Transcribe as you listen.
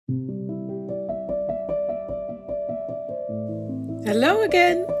Hello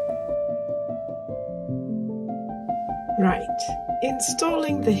again! Right,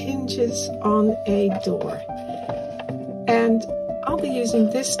 installing the hinges on a door. And I'll be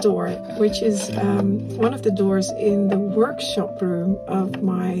using this door, which is one of the doors in the workshop room of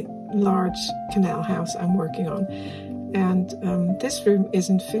my large canal house I'm working on. And this room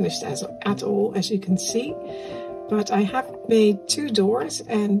isn't finished at all, as you can see, but I have made two doors,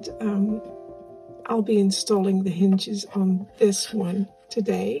 and I'll be installing the hinges on this one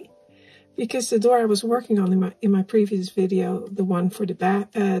today, because the door I was working on in my previous video, the one for the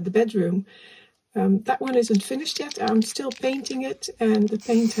bedroom, that one isn't finished yet. I'm still painting it, and the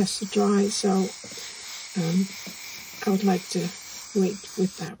paint has to dry, so I would like to wait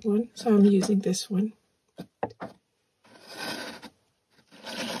with that one. So I'm using this one.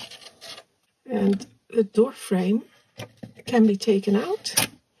 And the door frame can be taken out,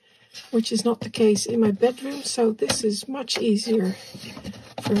 which is not the case in my bedroom, so this is much easier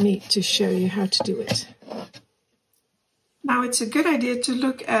for me to show you how to do it. Now, it's a good idea to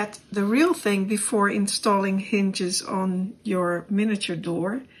look at the real thing before installing hinges on your miniature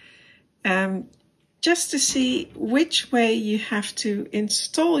door, just to see which way you have to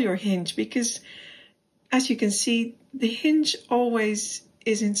install your hinge, because as you can see, the hinge always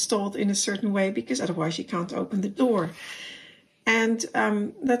is installed in a certain way, because otherwise you can't open the door. And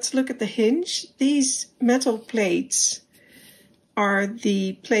let's look at the hinge. These metal plates are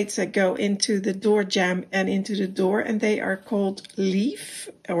the plates that go into the door jamb and into the door, and they are called leaves.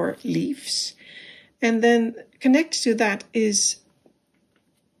 And then connected to that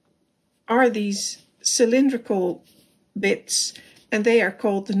are these cylindrical bits, and they are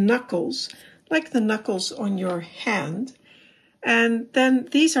called the knuckles, like the knuckles on your hand. And then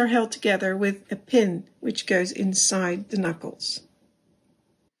these are held together with a pin which goes inside the knuckles.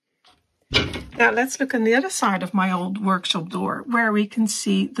 Now let's look on the other side of my old workshop door, where we can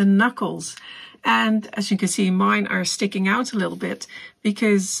see the knuckles. And as you can see, mine are sticking out a little bit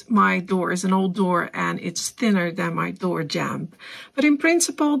because my door is an old door and it's thinner than my door jamb. But in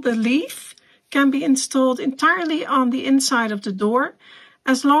principle, the leaf can be installed entirely on the inside of the door,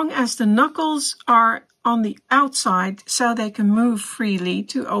 as long as the knuckles are on the outside, so they can move freely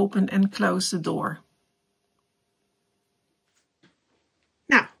to open and close the door.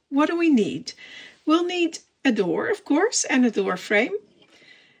 Now, what do we need? We'll need a door, of course, and a door frame.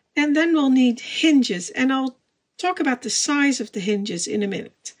 And then we'll need hinges, and I'll talk about the size of the hinges in a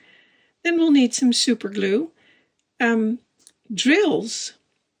minute. Then we'll need some super glue, drills,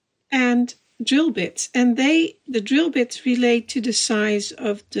 and drill bits. And the drill bits relate to the size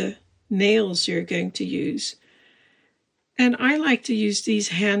of the nails you're going to use. And I like to use these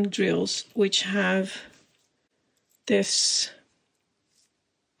hand drills, which have this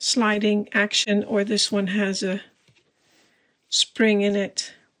sliding action, or this one has a spring in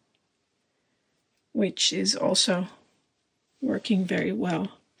it, which is also working very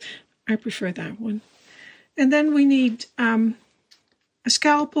well. I prefer that one. And then we need a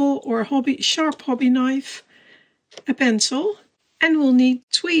scalpel or a sharp hobby knife, a pencil, and we'll need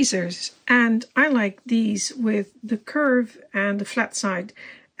tweezers. And I like these with the curve and the flat side.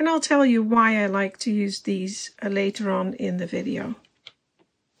 And I'll tell you why I like to use these later on in the video.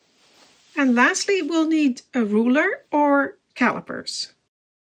 And lastly, we'll need a ruler or calipers.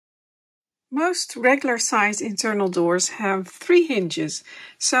 Most regular size internal doors have 3 hinges.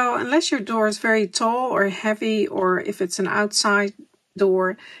 So unless your door is very tall or heavy, or if it's an outside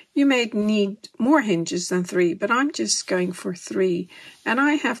door, you may need more hinges than 3, but I'm just going for 3. And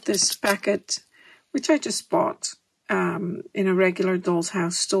I have this packet, which I just bought in a regular doll's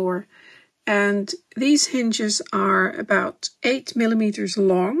house store. And these hinges are about 8 millimeters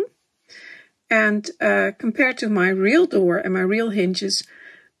long. And compared to my real door and my real hinges,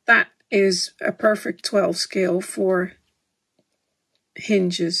 that is a perfect 12 scale for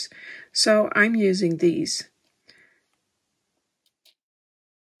hinges. So I'm using these.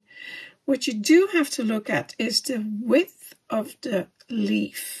 What you do have to look at is the width of the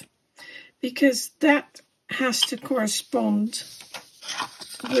leaf, because that has to correspond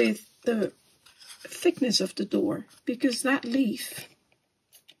with the thickness of the door, because that leaf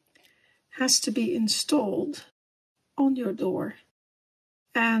has to be installed on your door.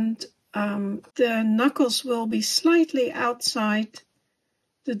 And the knuckles will be slightly outside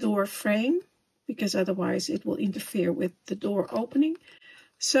the door frame, because otherwise it will interfere with the door opening.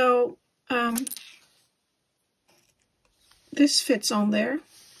 So this fits on there.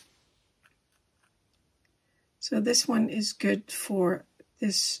 So this one is good for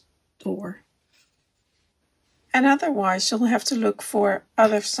this door. And otherwise you'll have to look for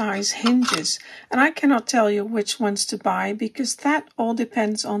other size hinges. And I cannot tell you which ones to buy because that all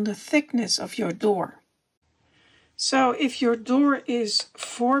depends on the thickness of your door. So if your door is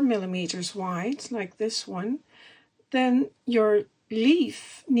 4 millimeters wide, like this one, then your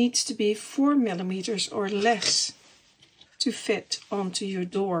leaf needs to be 4 millimeters or less to fit onto your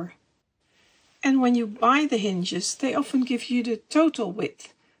door. And when you buy the hinges, they often give you the total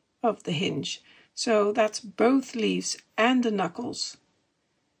width of the hinge. So that's both leaves and the knuckles.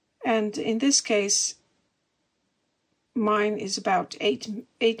 And in this case, mine is about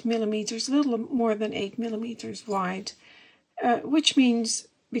 8 millimeters, a little more than 8 millimeters wide, which means,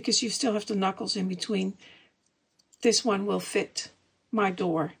 because you still have the knuckles in between, this one will fit my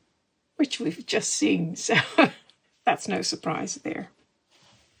door, which we've just seen, so that's no surprise there.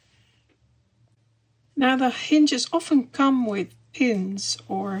 Now the hinges often come with pins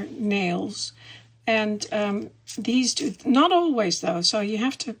or nails, and these do, not always though, so you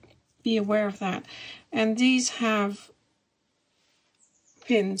have to be aware of that. And these have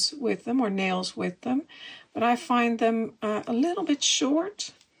pins with them or nails with them, but I find them a little bit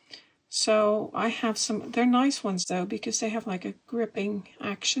short. So I have some, they're nice ones though, because they have like a gripping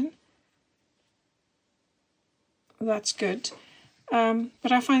action. That's good.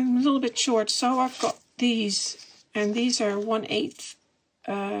 But I find them a little bit short, so I've got these, and these are 1/8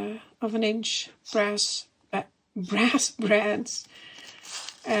 of an inch brass brads.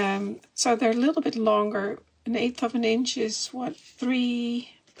 So they're a little bit longer. 1/8 of an inch is what,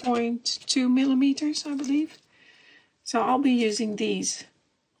 3.2 millimeters, I believe. So I'll be using these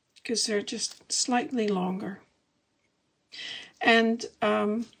because they're just slightly longer. And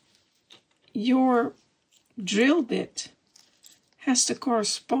your drill bit has to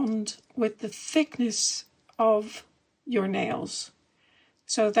correspond with the thickness of your nails.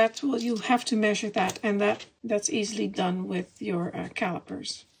 So that's what you have to measure that, and that's easily done with your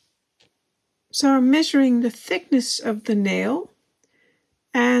calipers. So I'm measuring the thickness of the nail,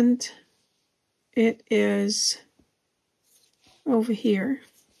 and it is over here,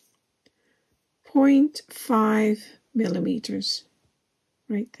 0.5 millimeters,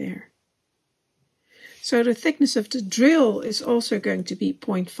 right there. So the thickness of the drill is also going to be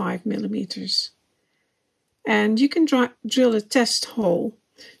 0.5 millimeters. And you can drill a test hole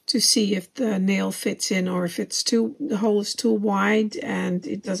to see if the nail fits in, or if it's the hole is too wide and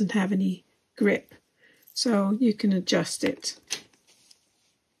it doesn't have any grip. So you can adjust it.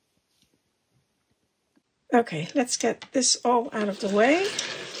 Okay, let's get this all out of the way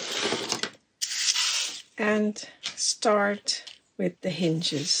and start with the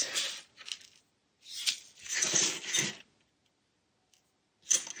hinges.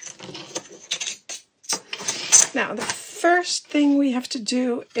 Now, the first thing we have to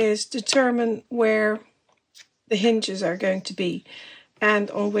do is determine where the hinges are going to be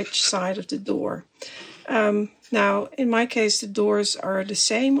and on which side of the door. Now, in my case, the doors are the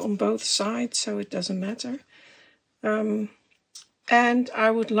same on both sides, so it doesn't matter. And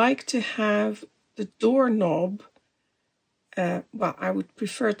I would like to have the doorknob, well, I would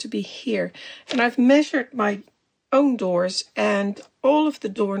prefer to be here. And I've measured my own doors, and all of the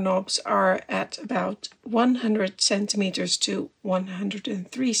doorknobs are at about 100 centimeters to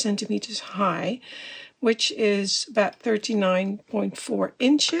 103 centimeters high, which is about 39.4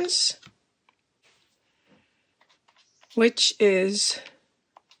 inches, which is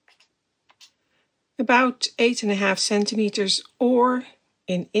about 8.5 centimeters, or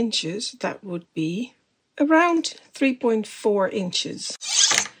in inches, that would be around 3.4 inches.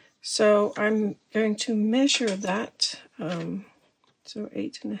 So I'm going to measure that, so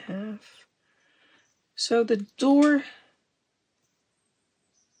 8.5. So the door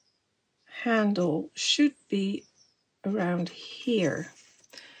handle should be around here.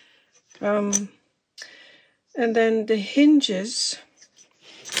 And then the hinges,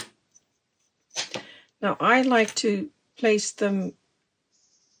 now I like to place them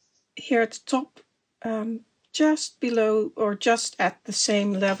here at the top, just below or just at the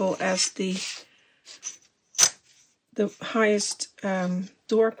same level as the highest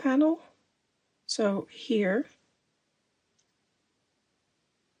door panel. So here.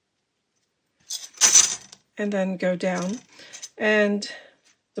 And then go down. And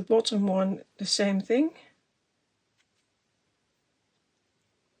the bottom one, the same thing.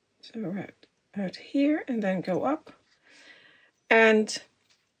 So out here, and then go up. And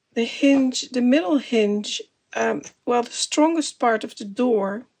the hinge, the middle hinge, well, the strongest part of the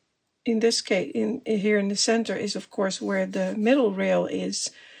door, in this case, here in the center, is of course where the middle rail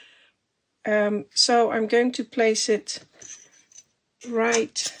is. So I'm going to place it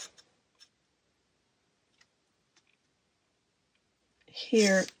right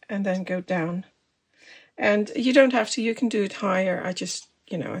here and then go down. And you don't have to, you can do it higher. I just,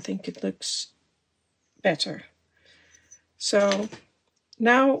 I think it looks better. So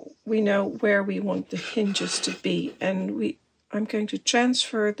now we know where we want the hinges to be, and I'm going to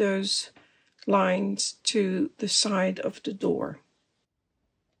transfer those lines to the side of the door.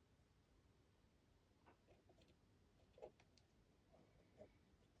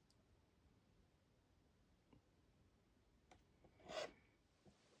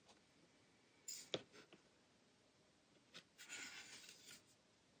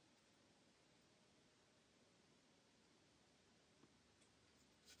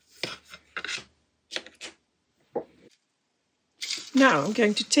 Now I'm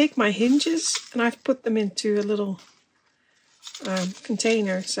going to take my hinges, and I've put them into a little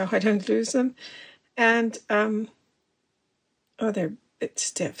container so I don't lose them. And they're a bit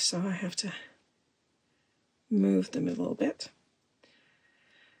stiff, so I have to move them a little bit.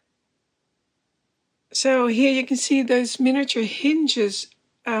 So here you can see those miniature hinges.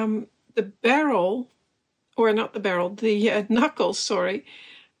 The barrel, or not the barrel, the knuckles, sorry.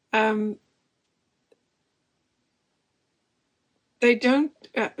 They don't,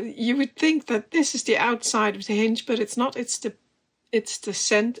 you would think that this is the outside of the hinge, but it's not. It's the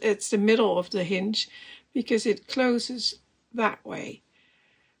middle of the hinge, because it closes that way.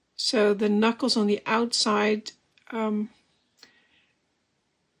 So the knuckles on the outside don't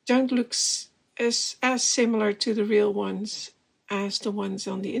look as similar to the real ones as the ones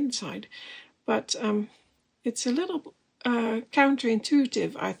on the inside. But it's a little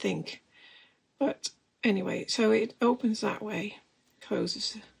counterintuitive, I think. But anyway, so it opens that way,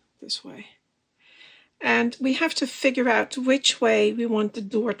 closes this way. And we have to figure out which way we want the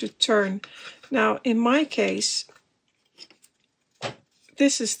door to turn. Now, in my case,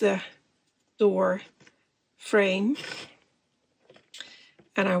 this is the door frame,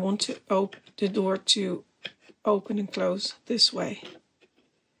 and I want to the door to open and close this way.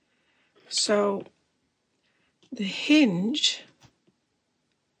 So the hinge,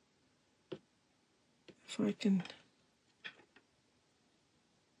 if I can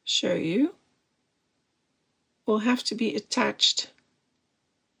show you, will have to be attached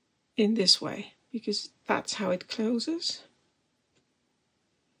in this way, because that's how it closes.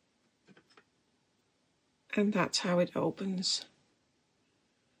 And that's how it opens.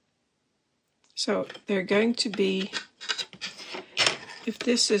 So they're going to be, if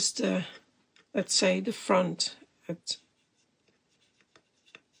this is the, let's say, the front of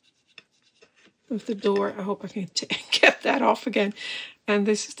the door, I hope I can get that off again. And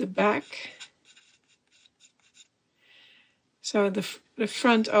this is the back. So the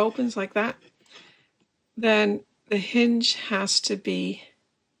front opens like that. Then the hinge has to be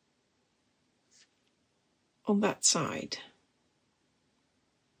on that side.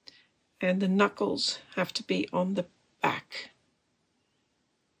 And the knuckles have to be on the back.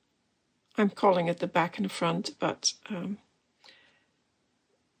 I'm calling it the back and the front, but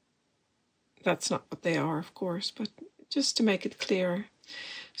that's not what they are, of course, but just to make it clearer.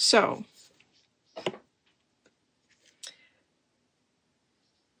 So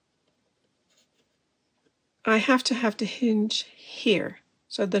I have to have the hinge here.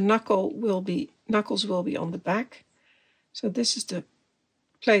 So the knuckles will be on the back. So this is the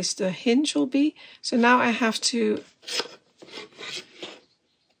place the hinge will be. So now I have to,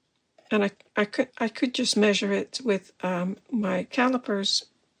 and I could just measure it with my calipers,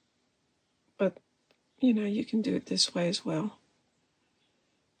 but you can do it this way as well.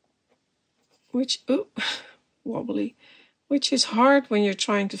 Which, wobbly, which is hard when you're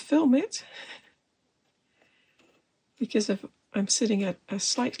trying to film it, because I'm sitting at a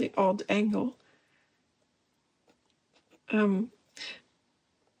slightly odd angle.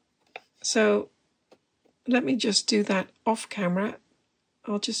 So let me just do that off camera.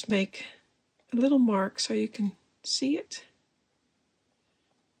 I'll just make a little mark so you can see it.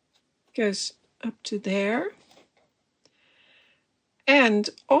 It goes up to there. And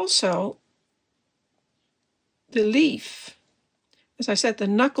also the leaf, as I said, the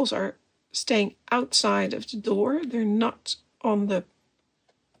knuckles are staying outside of the door. They're not on the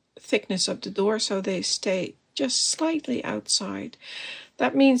thickness of the door, so they stay just slightly outside.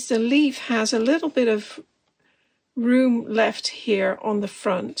 That means the leaf has a little bit of room left here on the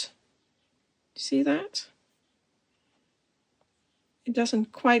front. See that? It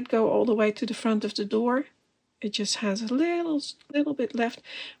doesn't quite go all the way to the front of the door. It just has a little bit left,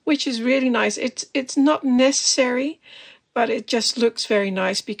 which is really nice. It's not necessary, but it just looks very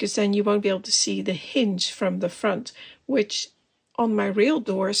nice, because then you won't be able to see the hinge from the front, which on my real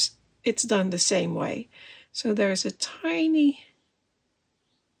doors, it's done the same way. So there's a tiny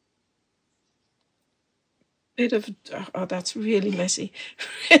bit of, oh, that's really messy.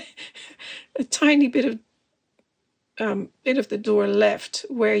 A tiny bit of the door left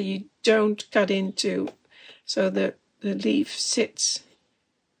where you don't cut into, so the leaf sits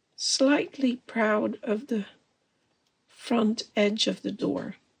slightly proud of the front edge of the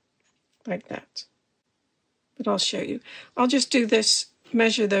door, like that. But I'll show you. I'll just do this,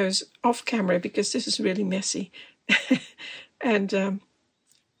 measure those off camera because this is really messy. And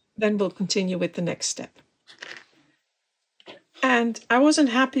then we'll continue with the next step. And I wasn't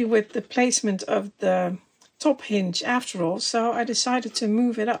happy with the placement of the top hinge after all, so I decided to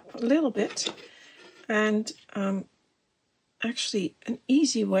move it up a little bit. And actually an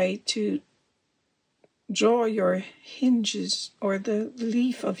easy way to draw your hinges, or the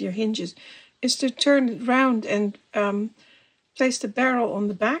leaf of your hinges, is to turn it round and place the barrel on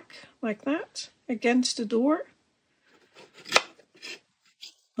the back like that against the door.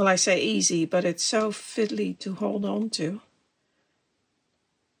 Well, I say easy, but it's so fiddly to hold on to.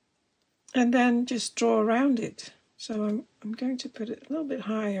 And then just draw around it. So I'm going to put it a little bit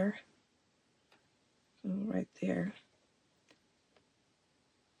higher. So right there.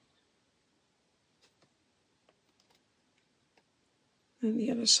 And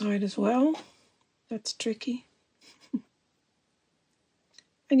the other side as well. That's tricky.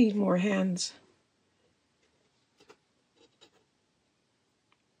 I need more hands.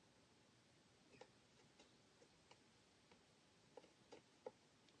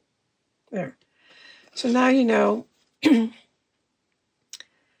 There. So now you know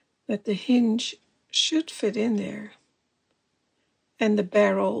that the hinge should fit in there and the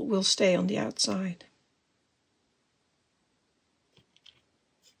barrel will stay on the outside.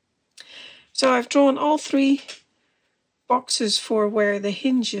 So I've drawn all 3 boxes for where the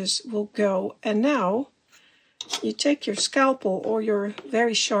hinges will go, and now you take your scalpel or your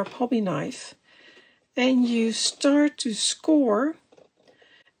very sharp hobby knife and you start to score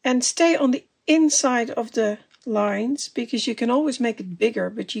and stay on the inside of the lines, because you can always make it bigger,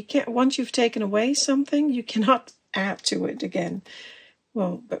 but you can't, once you've taken away something, you cannot add to it again.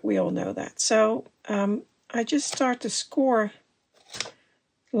 Well, but we all know that. So I just start to score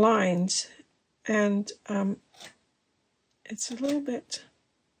lines, and it's a little bit,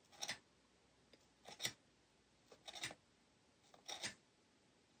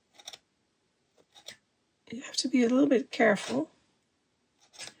 you have to be a little bit careful.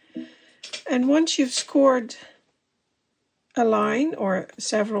 And once you've scored a line or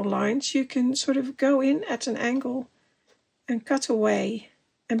several lines, you can sort of go in at an angle and cut away.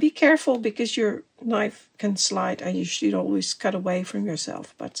 And be careful, because your knife can slide and you should always cut away from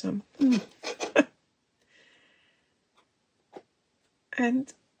yourself. But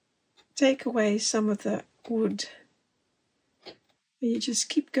and take away some of the wood. And you just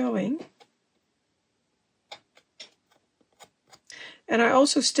keep going. And I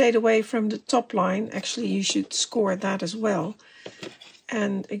also stayed away from the top line. Actually, you should score that as well.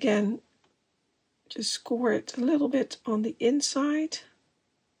 And again, just score it a little bit on the inside.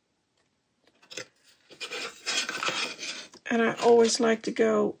 And I always like to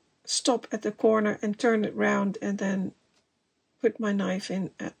go stop at the corner and turn it round and then put my knife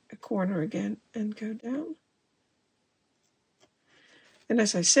in at the corner again and go down. And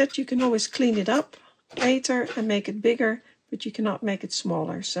as I said, you can always clean it up later and make it bigger, but you cannot make it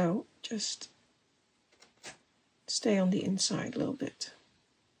smaller. So just stay on the inside a little bit.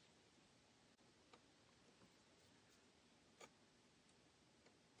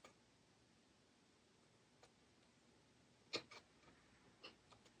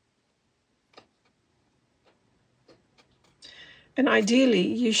 And ideally,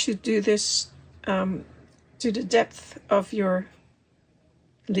 you should do this to the depth of your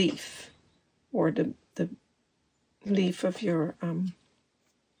leaf, or the leaf of your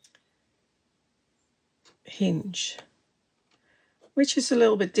hinge, which is a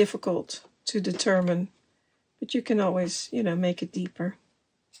little bit difficult to determine, but you can always, make it deeper.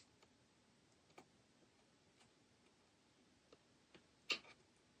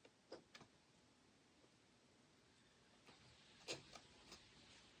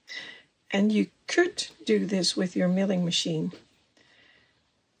 And you could do this with your milling machine.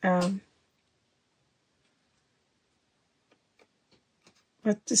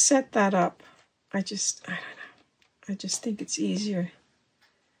 But to set that up, I don't know. I just think it's easier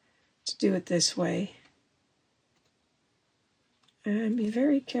to do it this way. And be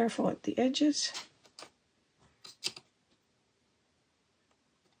very careful at the edges.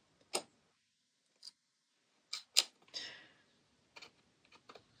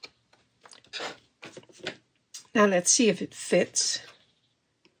 Now let's see if it fits.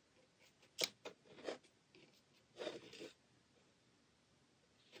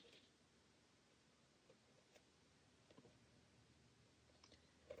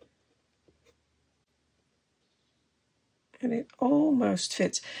 And it almost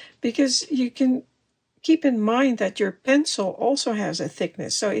fits, because you can keep in mind that your pencil also has a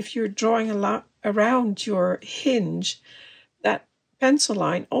thickness. So if you're drawing a lot around your hinge, that pencil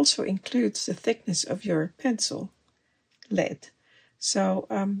line also includes the thickness of your pencil lead. So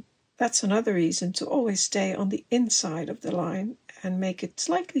that's another reason to always stay on the inside of the line and make it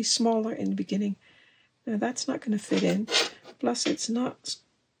slightly smaller in the beginning. Now that's not going to fit in. Plus it's not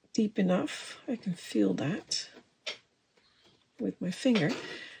deep enough. I can feel that with my finger.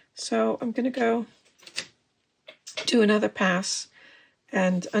 So I'm going to go do another pass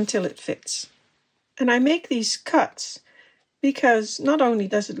and until it fits. And I make these cuts because not only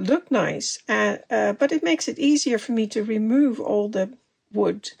does it look nice, but it makes it easier for me to remove all the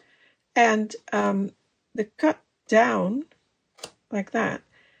wood. And the cut down like that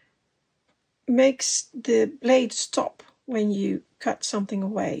makes the blade stop when you cut something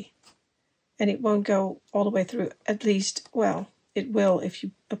away. And it won't go all the way through, at least, well, it will if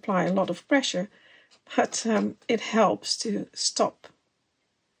you apply a lot of pressure, but it helps to stop.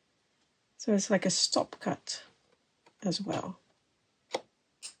 So it's like a stop cut as well.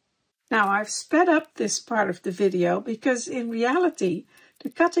 Now I've sped up this part of the video because in reality,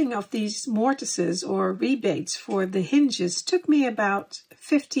 the cutting of these mortises or rebates for the hinges took me about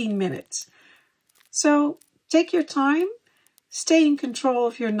 15 minutes. So take your time. Stay in control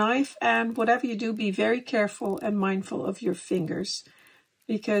of your knife, and whatever you do, be very careful and mindful of your fingers,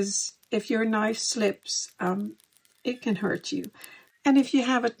 because if your knife slips, it can hurt you. And if you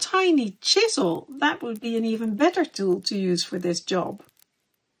have a tiny chisel, that would be an even better tool to use for this job.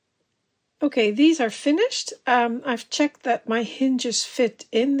 Okay, these are finished. I've checked that my hinges fit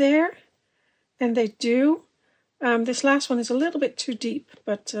in there, and they do. This last one is a little bit too deep,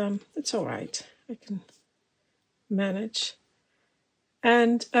 but it's all right. I can manage.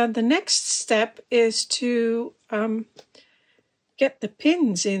 And the next step is to get the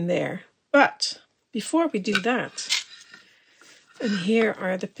pins in there. But before we do that, and here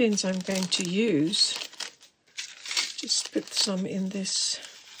are the pins I'm going to use. Just put some in this.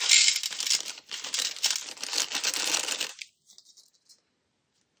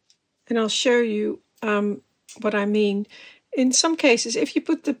 And I'll show you what I mean. In some cases, if you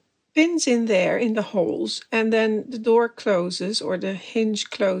put the pins in there in the holes and then the door closes or the hinge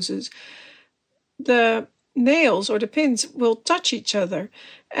closes, the nails or the pins will touch each other,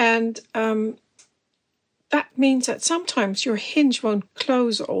 and that means that sometimes your hinge won't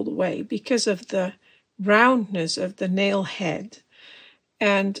close all the way because of the roundness of the nail head.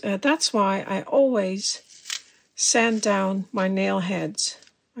 And that's why I always sand down my nail heads.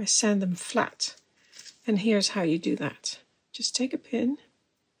 I sand them flat. And here's how you do that. Just take a pin.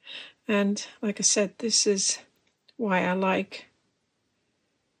 And like I said, this is why I like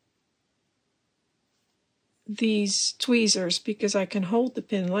these tweezers, because I can hold the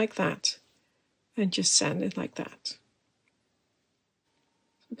pin like that and just sand it like that.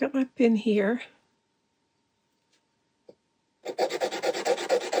 I've got my pin here.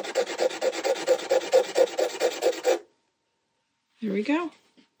 There we go.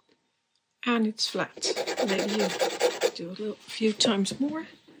 And it's flat. Maybe you do a few times more.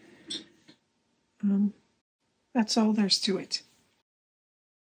 That's all there's to it.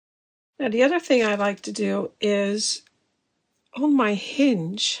 Now the other thing I like to do is on my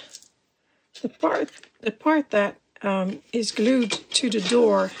hinge, the part that is glued to the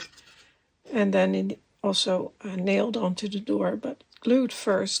door and then also nailed onto the door, but glued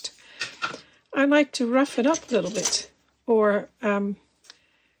first, I like to rough it up a little bit, or I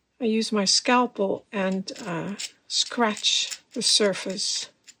use my scalpel and scratch the surface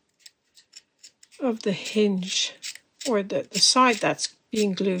of the hinge or the side that's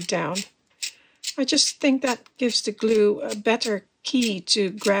being glued down. I just think that gives the glue a better key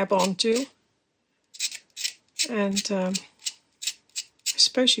to grab onto. And I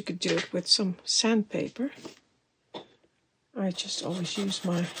suppose you could do it with some sandpaper. I just always use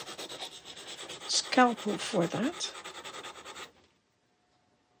my scalpel for that.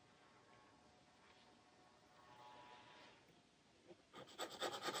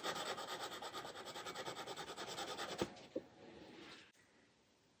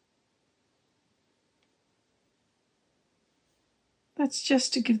 That's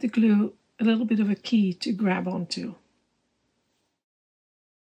just to give the glue a little bit of a key to grab onto.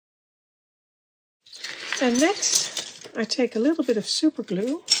 And next, I take a little bit of super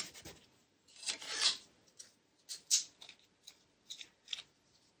glue.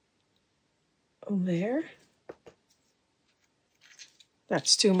 On there.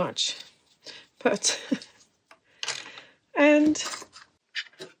 That's too much. But, and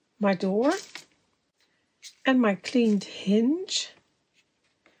my door. and my cleaned hinge,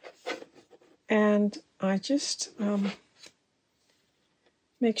 and I just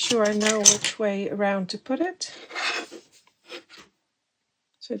make sure I know which way around to put it,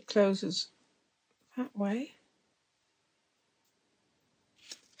 so it closes that way.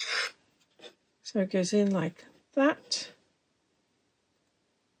 So it goes in like that.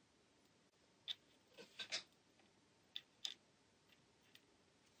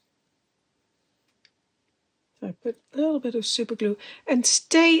 So I put a little bit of super glue, and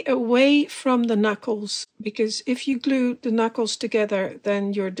stay away from the knuckles, because if you glue the knuckles together,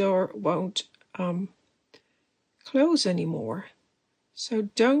 then your door won't close anymore. So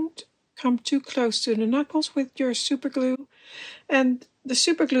don't come too close to the knuckles with your super glue. And the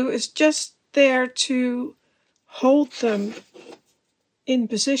super glue is just there to hold them in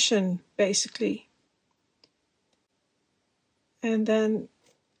position, basically. And then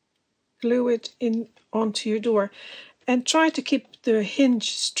glue it in onto your door. And try to keep the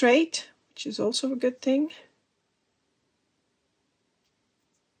hinge straight, which is also a good thing.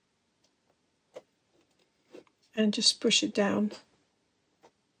 And just push it down.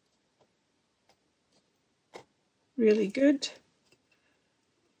 Really good.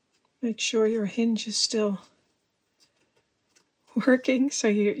 Make sure your hinge is still working, so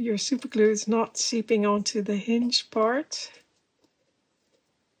your super glue is not seeping onto the hinge part.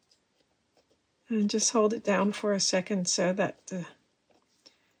 And just hold it down for a second so that the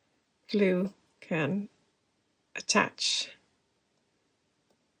glue can attach.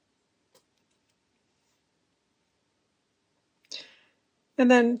 And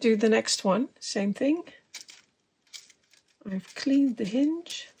then do the next one, same thing. I've cleaned the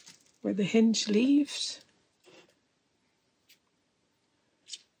hinge where the hinge leaves.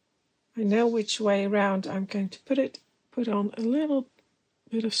 I know which way around I'm going to put it. Put on a little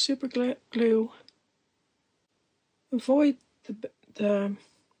bit of super glue. Avoid the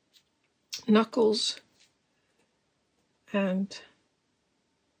knuckles and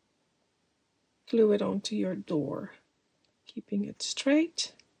glue it onto your door, keeping it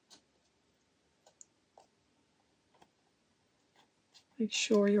straight. Make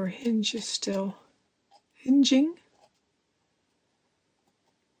sure your hinge is still hinging.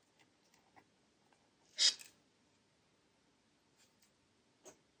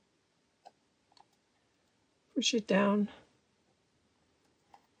 Push it down.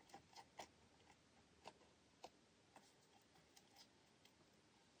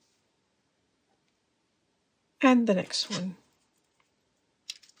 And the next one.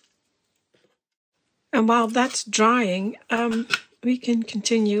 And while that's drying, we can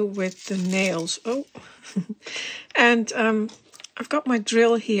continue with the nails. Oh, and I've got my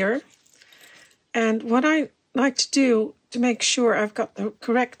drill here. And what I like to do to make sure I've got the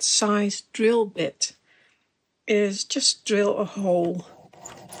correct size drill bit is just drill a hole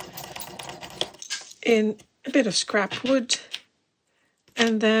in a bit of scrap wood,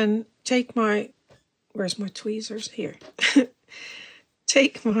 and then take my, where's my tweezers? Here.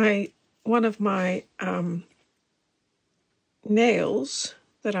 Take one of my nails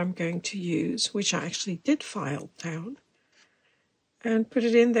that I'm going to use, which I actually did file down, and put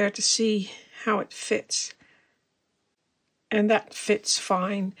it in there to see how it fits. And that fits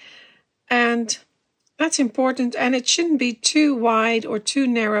fine. And that's important, and it shouldn't be too wide or too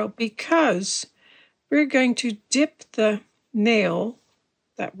narrow, because we're going to dip the nail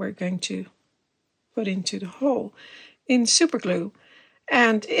that we're going to put into the hole in super glue.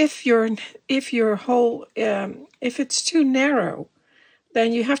 And if your hole, if it's too narrow,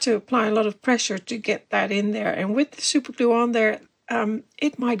 then you have to apply a lot of pressure to get that in there. And with the super glue on there,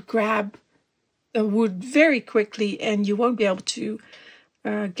 it might grab the wood very quickly, and you won't be able to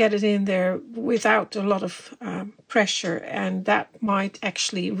get it in there without a lot of pressure, and that might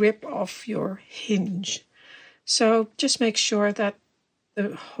actually rip off your hinge. So just make sure that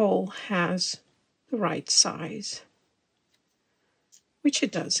the hole has the right size, which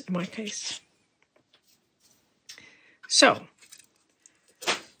it does in my case. So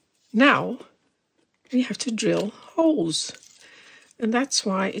now we have to drill holes, and that's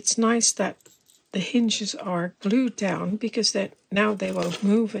why it's nice that the hinges are glued down, because now they won't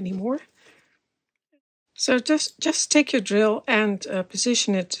move anymore. So just take your drill and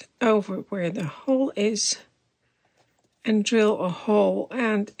position it over where the hole is, and drill a hole.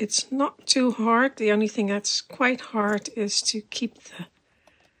 And it's not too hard. The only thing that's quite hard is to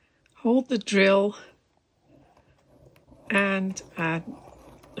hold the drill and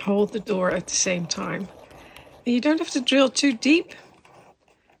hold the door at the same time. And you don't have to drill too deep,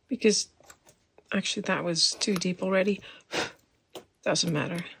 because actually that was too deep already. Doesn't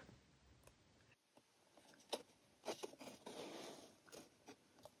matter.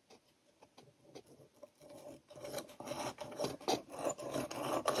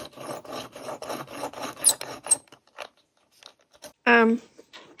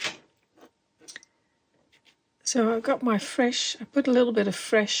 So I got my I put a little bit of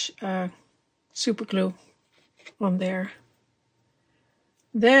fresh super glue on there.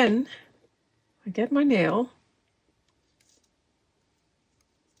 Then I get my nail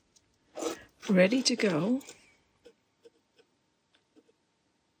ready to go.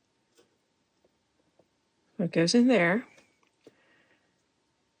 It goes in there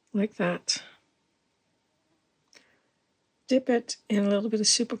like that. Dip it in a little bit of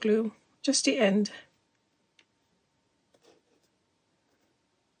super glue, just the end.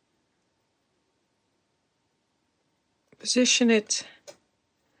 Position it,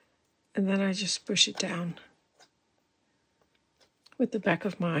 and then I just push it down with the back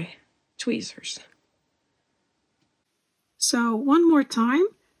of my tweezers. So one more time,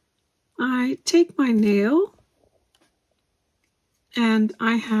 I take my nail and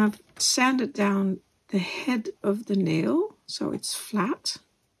I have sanded down the head of the nail so it's flat.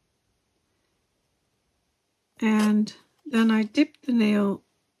 And then I dip the nail,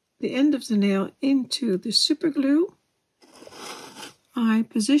 the end of the nail, into the super glue. I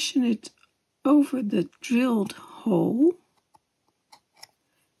position it over the drilled hole,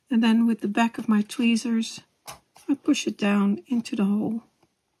 and then with the back of my tweezers I push it down into the hole.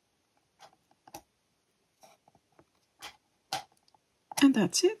 And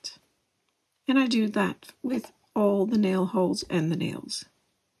that's it. And I do that with all the nail holes and the nails.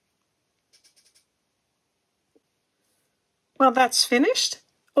 Well, that's finished.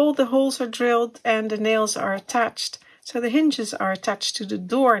 All the holes are drilled and the nails are attached. So the hinges are attached to the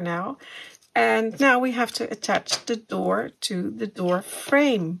door now. And now we have to attach the door to the door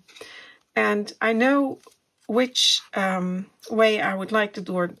frame. And I know which way I would like the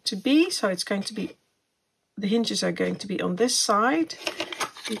door to be. So it's going to be, the hinges are going to be on this side,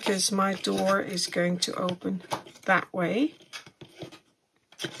 because my door is going to open that way.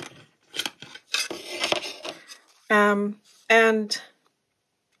 And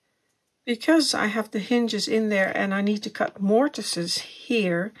because I have the hinges in there and I need to cut mortises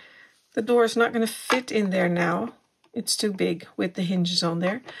here, the door is not going to fit in there now. It's too big with the hinges on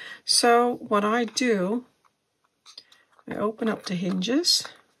there. So what I do, I open up the hinges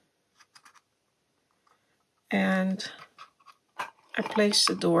and I place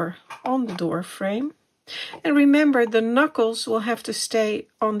the door on the door frame. And remember, the knuckles will have to stay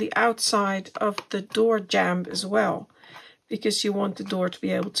on the outside of the door jamb as well, because you want the door to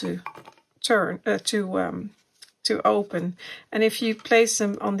be able to turn, to open. And if you place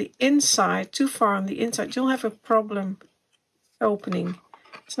them on the inside, too far on the inside, you'll have a problem opening.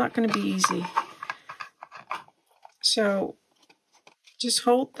 It's not going to be easy. So just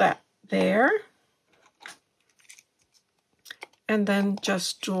hold that there. And then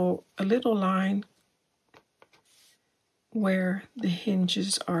just draw a little line where the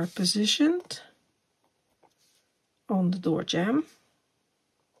hinges are positioned on the door jamb.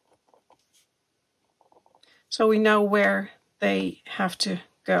 So we know where they have to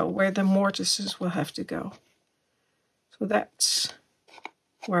go, where the mortises will have to go. So that's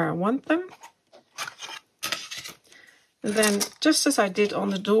where I want them. And then, just as I did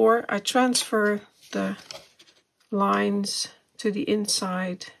on the door, I transfer the lines to the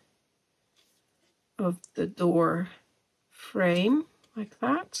inside of the door frame, like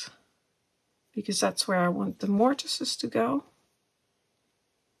that, because that's where I want the mortises to go.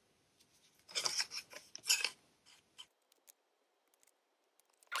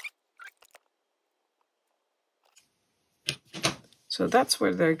 So that's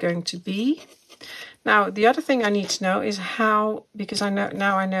where they're going to be. Now, the other thing I need to know is how, because I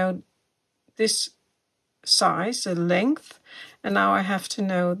know this size, the length, and now I have to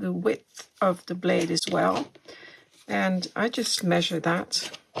know the width of the blade as well. And I just measure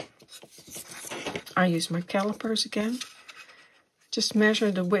that. I use my calipers again. Just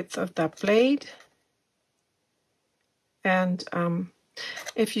measure the width of that blade. And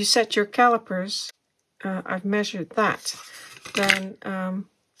if you set your calipers, I've measured that, then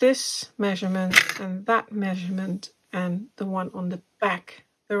this measurement and that measurement and the one on the back,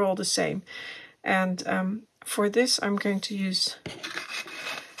 they're all the same. And for this, I'm going to use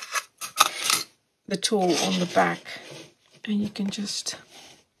the tool on the back, and you can just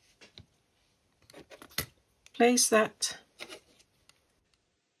place that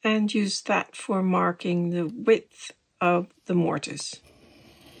and use that for marking the width of the mortise.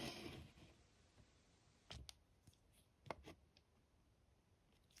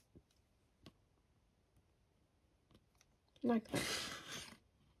 Like that.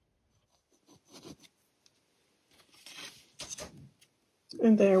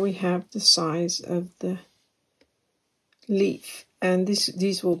 And there we have the size of the leaf. and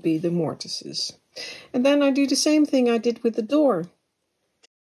these will be the mortises. And then I do the same thing I did with the door.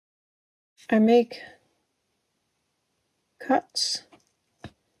 I make cuts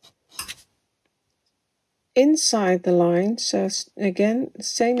inside the line, so again,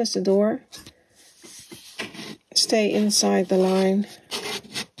 same as the door, stay inside the line.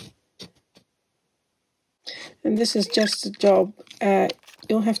 And this is just a job,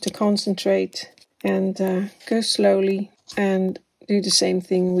 you'll have to concentrate and go slowly and do the same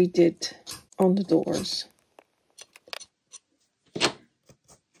thing we did on the doors.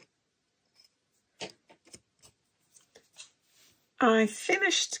 I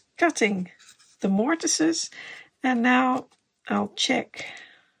finished cutting the mortises, and now I'll check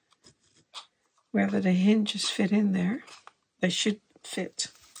whether the hinges fit in there. They should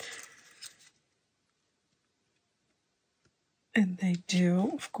fit. And they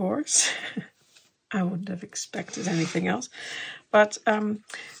do, of course. I wouldn't have expected anything else. But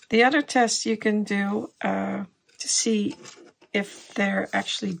the other test you can do to see if they're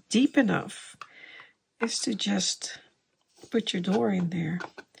actually deep enough is to just put your door in there.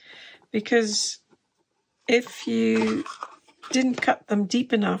 Because if you didn't cut them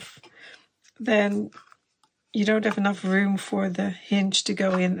deep enough, then you don't have enough room for the hinge to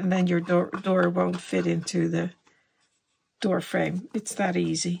go in, and then your door won't fit into the door frame. It's that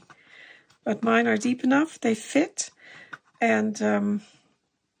easy. But mine are deep enough, they fit, and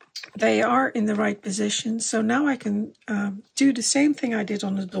they are in the right position. So now I can do the same thing I did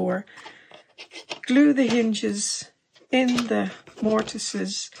on the door, glue the hinges in the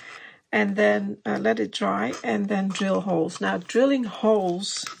mortises, and then let it dry, and then drill holes. Now, drilling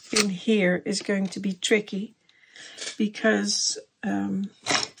holes in here is going to be tricky because,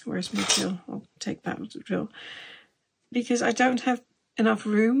 where's my drill? I'll take that with the drill. Because I don't have enough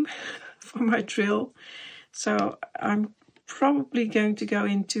room for my drill. So I'm probably going to go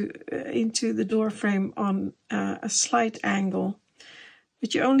into the door frame on a slight angle.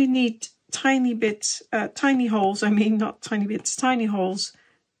 But you only need tiny bits, tiny holes, I mean, not tiny bits, tiny holes,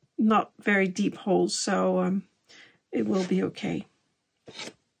 not very deep holes, so it will be okay.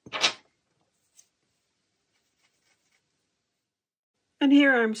 And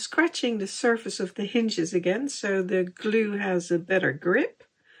here I'm scratching the surface of the hinges again, so the glue has a better grip.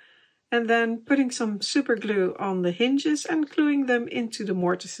 And then putting some super glue on the hinges and gluing them into the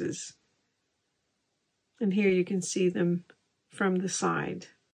mortises. And here you can see them from the side.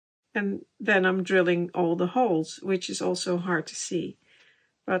 And then I'm drilling all the holes, which is also hard to see.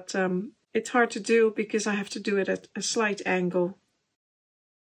 But it's hard to do because I have to do it at a slight angle.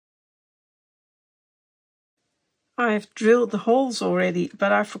 I've drilled the holes already,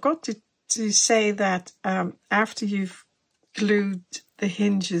 but I forgot to say that after you've glued the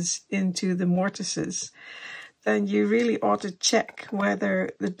hinges into the mortises, then you really ought to check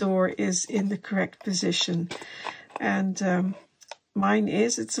whether the door is in the correct position. And mine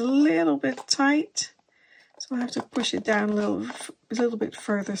is. It's a little bit tight, so I have to push it down a little bit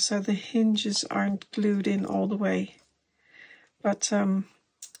further so the hinges aren't glued in all the way. But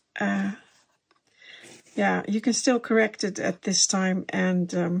yeah, you can still correct it at this time,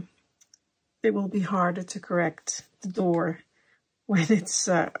 and it will be harder to correct the door when it's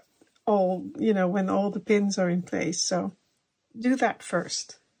all, you know, when all the pins are in place. So do that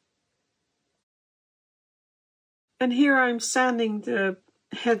first. And here I'm sanding the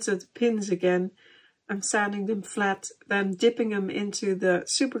heads of the pins again. I'm sanding them flat, then dipping them into the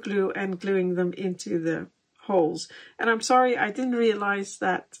super glue and gluing them into the holes. And I'm sorry, I didn't realize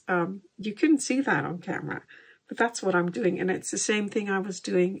that you couldn't see that on camera, but that's what I'm doing. And it's the same thing I was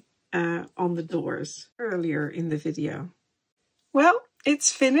doing on the doors earlier in the video. Well,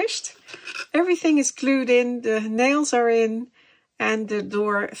 it's finished. Everything is glued in, the nails are in, and the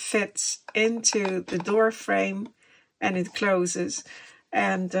door fits into the door frame and it closes.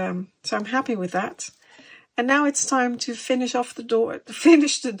 And so I'm happy with that. And now it's time to finish off the door,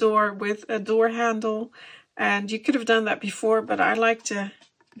 finish the door with a door handle. And you could have done that before, but I like to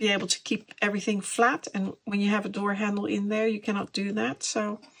be able to keep everything flat. And when you have a door handle in there, you cannot do that.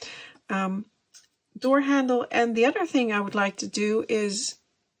 So door handle. And the other thing I would like to do is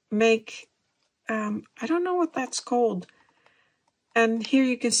make, I don't know what that's called. And here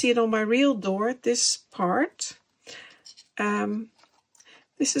you can see it on my real door, this part.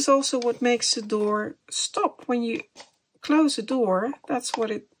 This is also what makes the door stop. When you close a door, that's what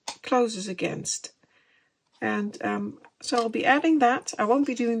it closes against. And so I'll be adding that. I won't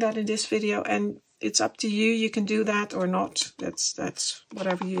be doing that in this video, and it's up to you. You can do that or not. That's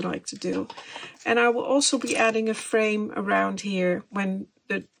whatever you like to do. And I will also be adding a frame around here when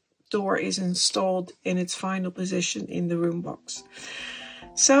the door is installed in its final position in the room box.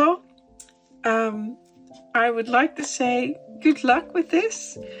 So I would like to say good luck with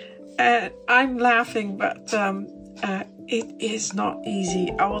this. I'm laughing, but it is not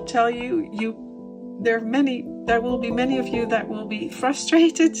easy. I will tell you, there will be many of you that will be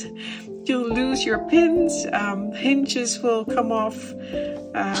frustrated. You'll lose your pins, hinges will come off.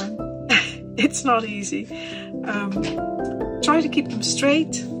 It's not easy. Try to keep them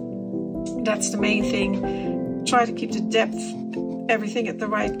straight. That's the main thing. Try to keep the depth, everything at the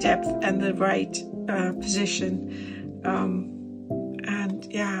right depth and the right position. And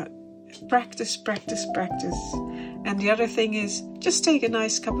yeah, practice. And the other thing is, just take a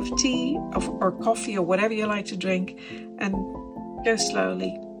nice cup of tea or coffee or whatever you like to drink and go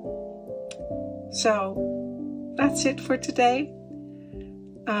slowly. So that's it for today.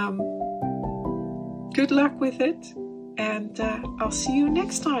 Good luck with it, and I'll see you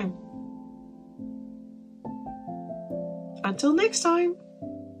next time. Until next time.